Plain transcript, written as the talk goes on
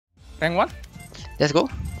Rank 1? Let's go.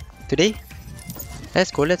 Today.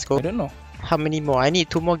 Let's go. I don't know. How many more? I need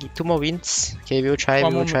two more wins. Okay, we'll try.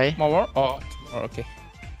 One We'll try. More? Oh, okay.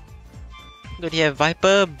 Good. You have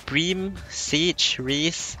Viper, Brim, Siege,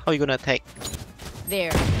 Reese. How are you gonna attack?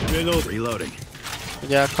 There. Reloading.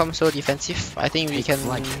 Yeah, come so defensive. I think we can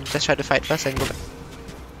just try to fight first and go back.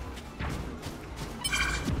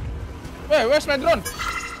 Wait, where's my drone?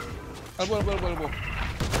 Elbow.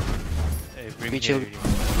 We chill.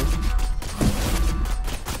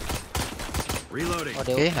 Reloading.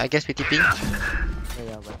 Okay, I guess we TP.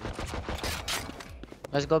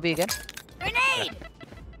 Let's go B again. Grenade!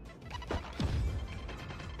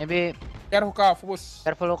 Maybe Care hookah, focus.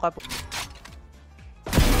 careful look up.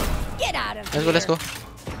 Get out of here. Let's go.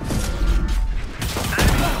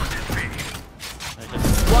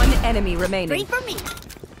 One enemy remaining. Three for me.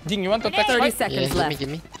 Jing, you want to attack 30 right? seconds Yeah, left. give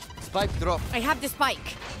me. Spike drop. I have the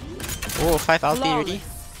spike. Oh, 5 ulti already.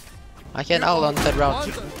 I can ult on third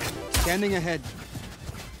round. Scanning ahead.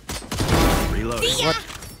 Reloading. What?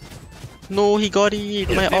 No, he got it.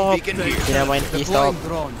 My op. Beacon here. Okay, never mind. He stopped.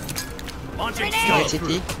 drone. Launching Wait,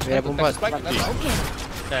 city. We have bomb bot. Spike? Okay.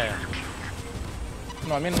 Yeah.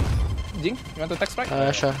 No, I mean, Jing, you want to attack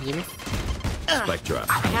spike? Sure. Give me. Spike drop.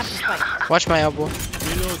 I have the spike. Watch my elbow.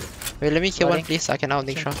 Reloading. Wait, let me kill one, please. I can out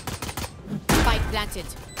shot. Spike planted.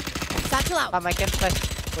 Satchel out. I can flash.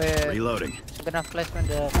 We're Reloading. gonna flash from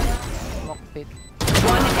the smoke pit.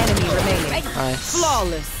 One enemy remaining. Nice.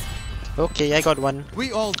 Flawless. Okay, I got one.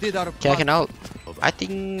 We all did our Okay, I can out. I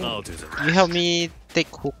think I'll do that. you help me take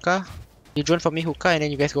hookah. You drone for me hookah and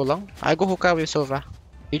then you guys go long. I go hookah with Sova.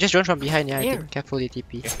 You just drone from behind, yeah, I There. think. Careful,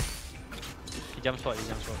 TP. He jump spot.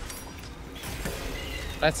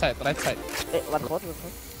 Right side. Hey, one fourth.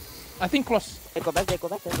 I think close. They go back. Go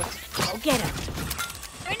get him.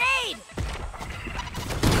 Grenade!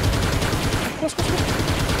 Close.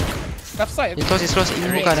 Left side. It's close. In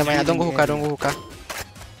hookah, never mind. Don't go hookah.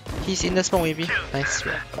 He's in the smoke maybe. Nice.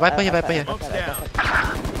 Viper here. Smoke's down.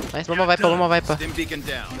 Nice. One more Viper. Stim beacon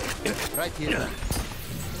down. Right here.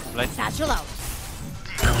 Satchel out.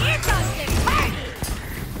 Here comes the party.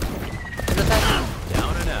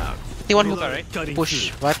 Down and out. I think one hookah. right?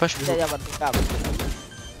 Push. Viper should be Yeah, hookah. one hookah.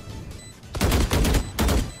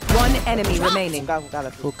 One enemy remaining.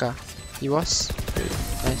 Hookah. Hookah. He was.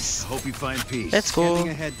 Nice. Hope you find peace. Let's go.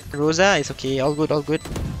 Scanning ahead. Rosa is okay. All good.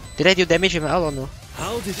 Did I do damage with my ult or no?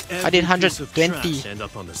 How did I did every piece of 120. trash end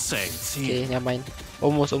up on the same team? Okay, never mind.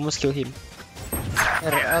 Almost kill him.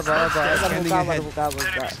 Scanning ahead.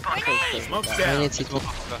 Smoke's I down. need smoke.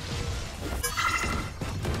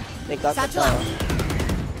 They got the Satchel out. tower.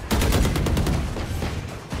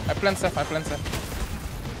 I plant safe.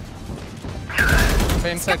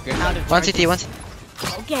 Stay inside, guys. Out of One charges. city. Go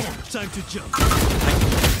get him. Time to jump.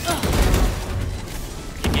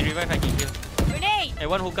 He revive. I can kill. Grenade! Hey,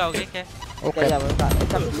 one hookah. Okay. Okay. Yeah,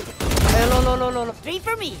 hey, low. Three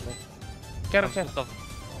for me. Care. Hookah.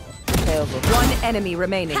 Okay, okay. One enemy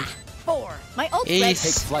remaining. Four. My ult ready.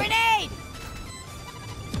 Ace. Grenade!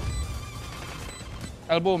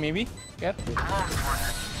 Elbow maybe. Care.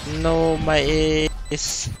 No, my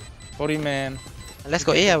ace. Sorry, man. Let's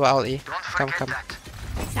go A or out A. Come.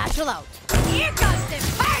 Satchel out. Here comes the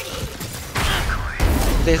party.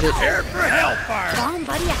 There's it. Bomb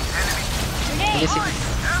buddy out. Grenade! This is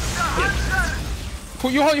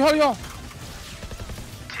You hold.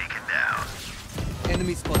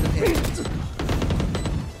 Enemy spotted A.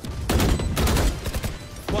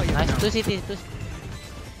 Nice. Two city.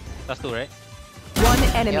 That's two, right? One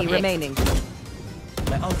enemy Yeah. remaining.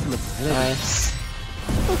 nice.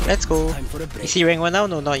 Let's go. Time for a break. Is he rank 1 now?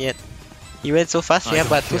 No, not yet. He went so fast, yeah,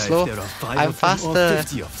 but too slow. I'm faster.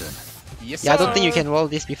 Yes, Yeah, I don't sir. think you can wall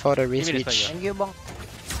this before the race Give me this reach. one, Thank you, bong.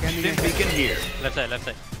 Scanning ahead. Beacon here. Left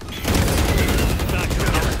side.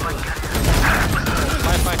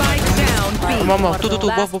 Spike down. B. One more. Two.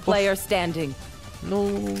 Last Both. player standing. No.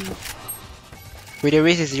 Wait, the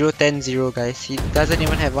race is 0-10-0, guys. He doesn't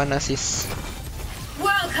even have one assist.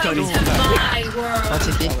 Welcome to my world. One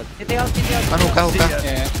city. City out. One hookah.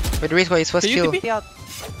 Yeah. Wait, the race got his first Can you kill. TP? City out.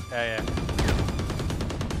 Yeah.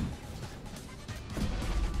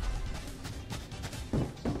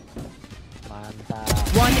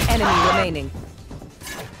 Mantap. One enemy remaining.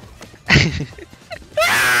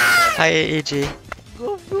 Hi, AJ.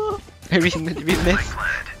 Go, bro. Witness.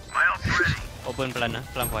 Open plan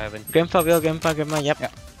for heaven. Grandpa, yep. Yeah.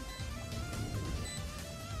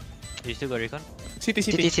 You still got recon? City.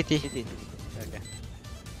 City. Okay.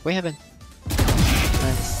 Wait, heaven.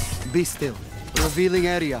 Nice. Be still. Revealing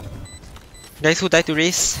area. Guys who died to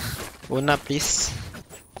race, own up please.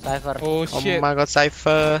 Cypher. Oh Oh shit. my god,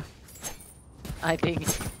 Cypher. I think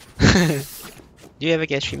Do you ever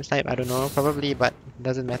get stream snipe? I don't know, probably, but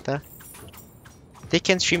doesn't matter. They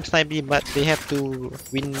can stream snipe me, but they have to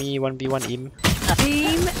win me 1v1 im.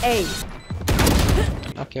 Team A.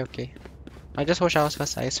 Okay, okay. I'll just hold showers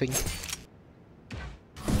first, I swing.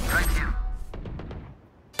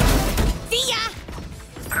 See ya!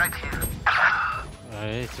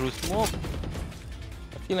 Through smoke.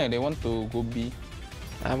 I feel like they want to go B.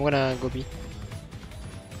 I'm gonna go B.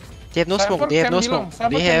 They have no Cypher smoke, they have can no be smoke. long, Cypher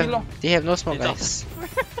They can be long. have no smoke, It's up. guys.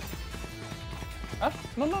 Huh?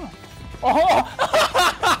 No, no, no. Oh!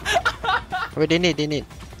 Wait, they need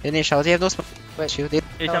showers, they have no smoke. Wait, shield, they...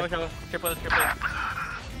 Hey, shower. Triple.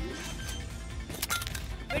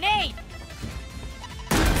 Grenade!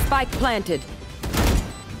 Spike planted.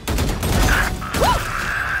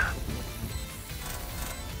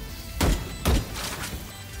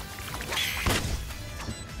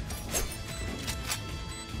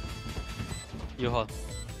 You hold.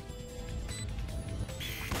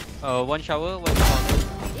 One shower, one shower.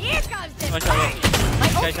 Here comes the One shower. My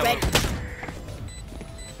Guy ult shower. ready.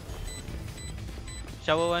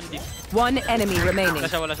 Shower one, deep. One enemy remaining.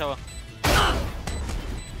 Last shower.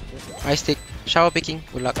 I stick. Shower picking.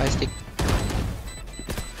 Good luck, I stick.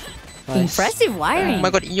 Nice. Impressive Oh wiring. my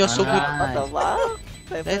god, you're so good. What the fuck?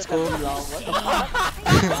 Let's go. What the fuck?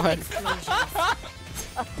 What?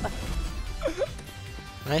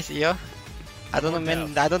 Nice, Eeyore. I don't know,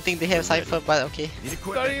 man. I don't think they have Cypher, but okay.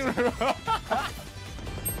 Sorry, bro.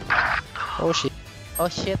 Oh shit. Oh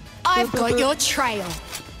shit. I've got your trail.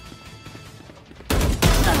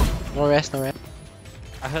 No rest, no rest.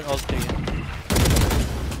 I heard all three.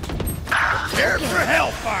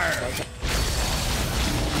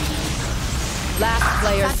 Last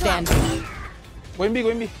player standing. Go in B, go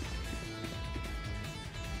in B.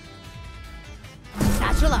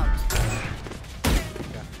 Satchel out.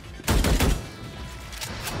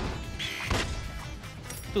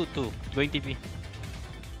 Two. Going TP.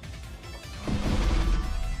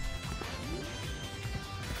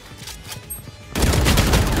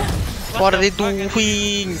 What are they doing?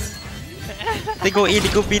 They go A, they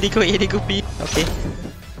go B, they go A, they go B. Okay.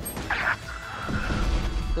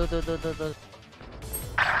 Do.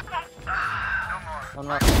 One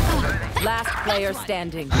more. Last player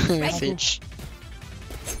standing. Sage.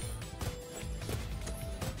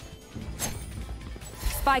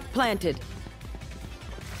 Spike planted.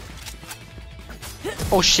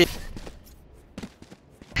 Oh shit.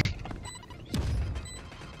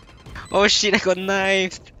 Oh shit, I got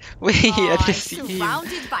knifed. Wait, I didn't see him.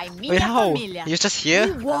 Surrounded by me, Wait, how? familia. He was just You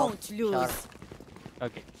here? won't lose.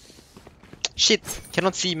 Okay. Shit,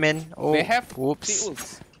 cannot see, man. Oh, They have whoops. 3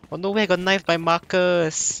 ults. Oh no way, I got knifed by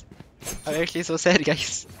Marcus. I'm actually so sad,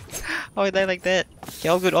 guys. How I die like that? Okay,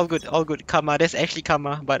 all good. Karma, that's actually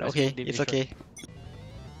karma, but Let's okay, go deep, it's short. okay.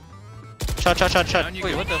 Shot.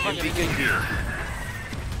 Wait, what the fuck?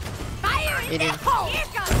 Fire in In. the hole. Here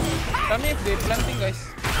comes the Tell me if they planting, guys.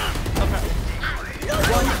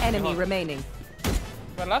 One enemy remaining.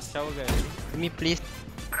 One last. Shower guy. Let me please.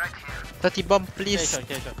 30 bomb, please.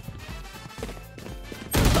 Okay, shot.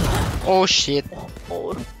 Oh shit.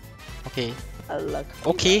 Oh, Okay. Allah.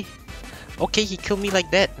 Okay, he killed me like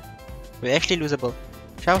that. We're actually losable.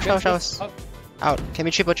 Showers. Out. Can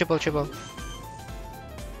we triple?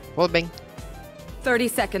 Wall bang. 30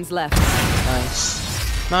 seconds left.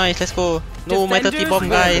 Nice, let's go. No, my 30 bomb,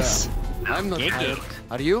 guys. I'm not tired.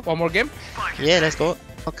 Are you? One more game. Yeah, let's go.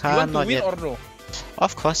 You Okay, want to not win yet. or no?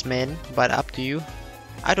 Of course, man, but up to you.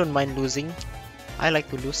 I don't mind losing. I like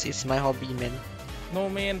to lose, it's my hobby, man. No,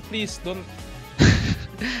 man. Please don't.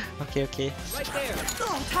 Okay. turret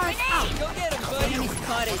out. Go get him,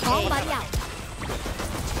 buddy. Call buddy out.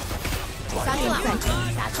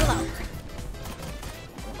 Satchel out.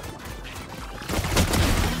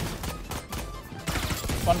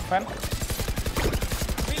 One fan.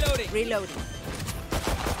 Reloading.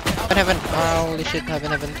 Heaven. Holy shit,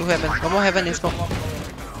 heaven. 2 heaven. One more heaven in smoke.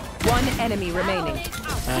 One enemy remaining.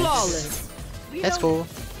 Nice. Flawless. Let's go.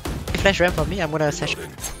 Flash ramp for me, I'm gonna sash.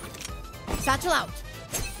 Satchel out.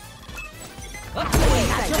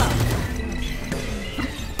 Satchel out.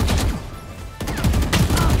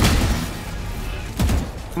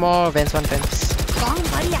 More vents, one vents. Bomb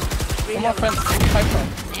buddy out. One more fan. 5 fan.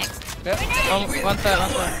 Next. There. One time.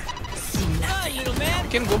 You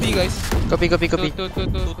can go B, guys. Go B. Two.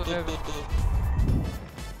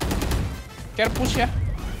 Care push ya.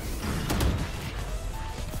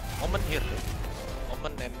 Omen here.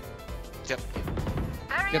 Omen and Jet.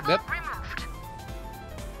 Get that.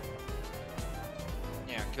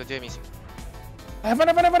 Yeah, kill J missing. Heaven,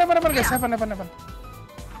 guys. Heaven.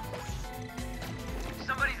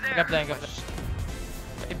 Gap line.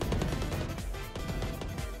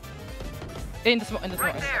 In the smoke, in the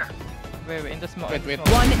smoke. Wait, in the smoke. Wait.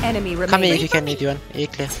 One enemy remaining. Come here if you can need one. A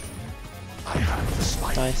clear.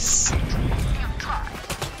 Nice.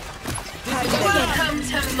 Welcome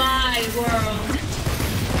to my world.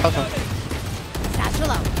 Okay.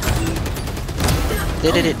 Satchel out.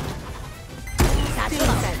 They did it. Satchel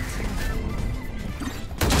out.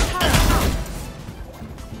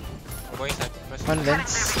 I'm going inside. One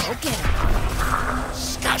lens. Okay.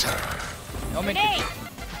 Oh my god.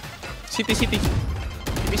 City. Give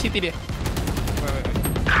me city dia. Wait.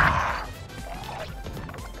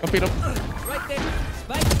 Compete up.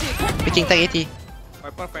 Picking tag 80.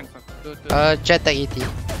 Wait, perfect. Jet tag 80.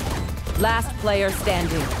 Last player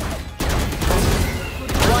standing.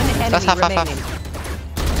 One enemy That's half. remaining.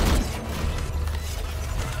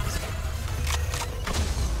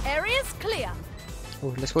 Area's clear.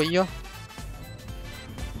 Oh, let's go Eeyore.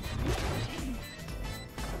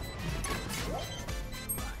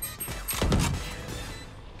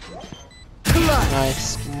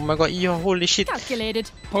 Nice. Oh my god, Eeyore, holy shit.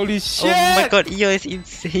 Calculated. Holy shit! Oh my god, Eeyore is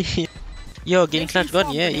insane. Eeyore, game clutch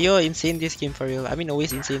god, yeah. Eeyore insane this game for real. I mean,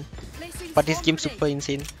 always insane. But this game super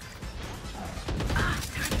insane.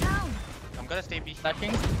 I'm gonna stay B.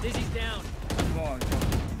 Stacking. Dizzy's down. Come on.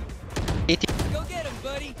 80. Go get him,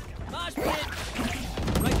 buddy. Mosh pit.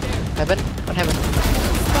 Heaven? One heaven.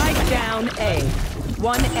 Spike down A.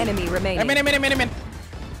 One enemy remaining. Amen.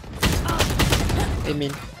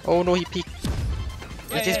 Amen. Oh no, he peeked.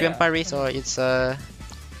 Is this Grandpa race or it's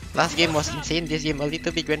last game was insane, this game a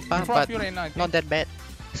little bit Grandpa, but not that bad.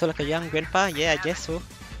 So like a young Grandpa, yeah, I guess so.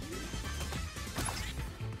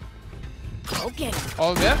 Okay.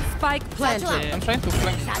 All there? Spike planted. I'm trying to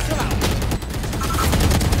flank. Satchel out.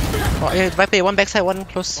 Oh, yeah, Viper, one backside, one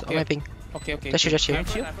close on my ping. Okay. Flash you.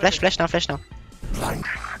 Flash now.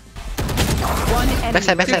 One enemy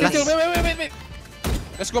Backside, remaining. last. Wait.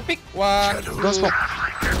 Let's go pick. One. Don't smoke.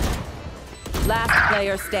 Last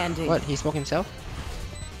player standing. What? He smoked himself?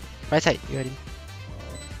 Right side, you had him.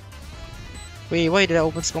 Wait, why did I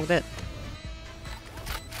open smoke that?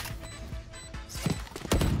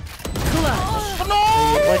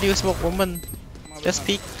 Wait, why do you smoke, woman? Just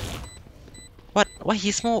peek. What? Why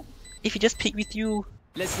he smoke? If he just peek with you.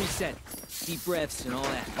 Let's reset. Deep breaths and all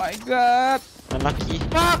that. My god. Unlucky.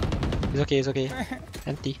 Fuck. It's okay.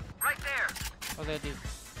 Empty. Right there. Oh, there it is.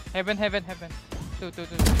 Heaven. Two.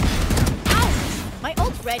 Ow! My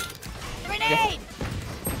ult's ready. Grenade!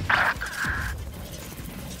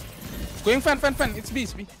 Going fan. It's B.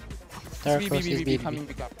 Dark Force is B. B. Coming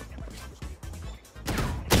pick up.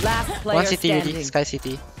 Last player One city standing. really, Sky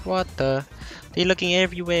City. What the? They're looking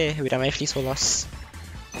everywhere. Wait, I'm actually so lost.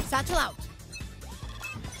 Satchel out.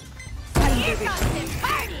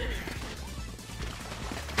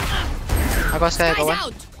 I got Sky, I got one.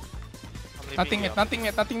 Out. Nothing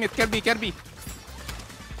mid. Care B. I'll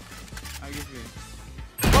give you.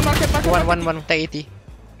 Market. One, tag 80.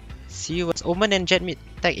 See you. It's Omen and Jet mid.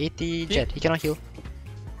 Tag 80, Jet. He cannot heal.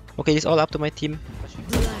 Okay, it's all up to my team.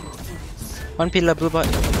 One pillar, blue bot.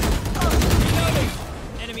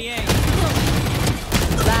 Enemy A.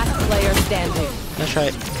 Last player standing. That's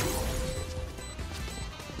right.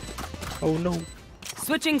 Oh no.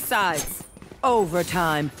 Switching sides.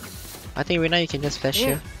 Overtime. I think right now you can just flash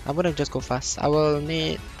here. I wouldn't just go fast. I will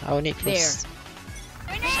need close.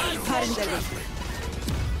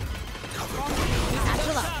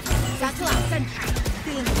 Satchel out.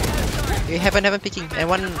 You haven't picking. And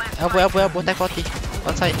one elbow, tag 40.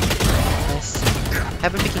 One side. Nice.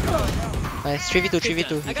 Haven't picking. Nice.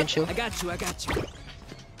 3v2. You can chill. I got you.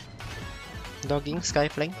 Dogging, Sky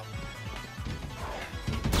flank.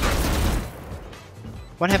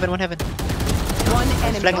 One heaven. One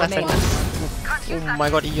enemy Flank last, remaining. Oh my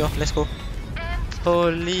god, Eeyore, let's go.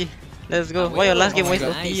 Holy, let's go. Why your last game always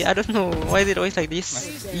OP? I don't know. Why is it always like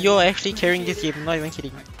this? Eeyore actually carrying this game, not even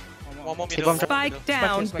kidding. One more Okay, bomb drop. Spike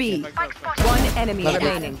down B. One enemy Love it.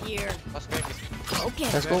 remaining. Here. Okay.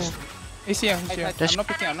 Let's go. He's here. Dash. I'm not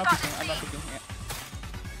picking. Yeah.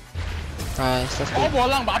 Nice, let's Oh, go.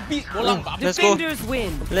 bolang babi. Let's go. Defenders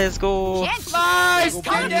win. Let's go. Nice.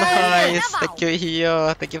 Nice. Thank you,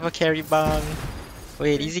 Eeyore. Thank you for carry bang.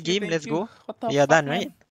 Wait, easy game. Let's go. We are done,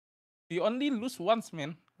 right? You only lose once,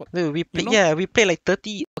 man. No, we play. know? Yeah, we play like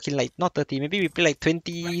 30. Okay, like not 30. Maybe we play like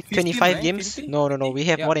 20, 25 right? games. 20? No. We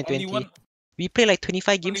have Yeah, more than only 20. one. We play like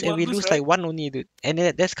 25 games and one we lose, lose right? like one only, dude. And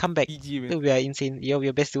then let's come back. GG, man. Dude, we are insane. Yo, we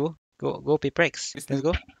are best duo. Go PRX. Let's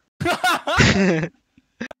go.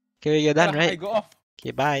 Okay, you're done, I right? go off. Okay,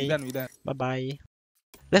 bye. We done. Bye bye.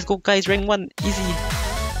 Let's go, guys. Rank 1. Easy.